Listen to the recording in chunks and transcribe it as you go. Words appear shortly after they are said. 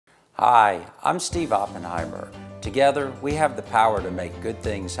Hi, I'm Steve Oppenheimer. Together, we have the power to make good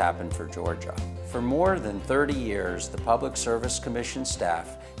things happen for Georgia. For more than 30 years, the Public Service Commission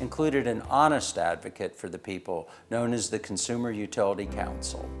staff included an honest advocate for the people known as the Consumer Utility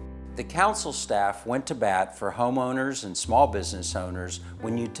Council. The council staff went to bat for homeowners and small business owners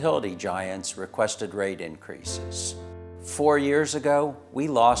when utility giants requested rate increases. 4 years ago, we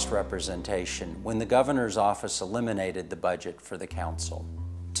lost representation when the governor's office eliminated the budget for the council.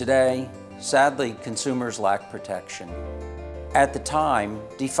 Today, sadly, consumers lack protection. At the time,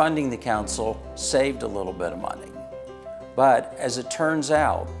 defunding the council saved a little bit of money. But as it turns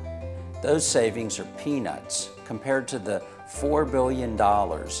out, those savings are peanuts compared to the $4 billion,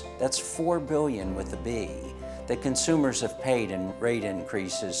 that's $4 billion with a B, that consumers have paid in rate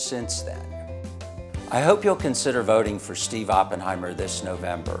increases since then. I hope you'll consider voting for Steve Oppenheimer this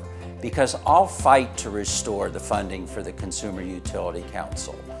November, because I'll fight to restore the funding for the Consumer Utility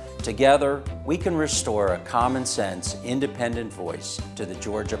Council. Together, we can restore a common sense, independent voice to the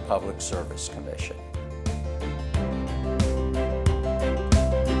Georgia Public Service Commission.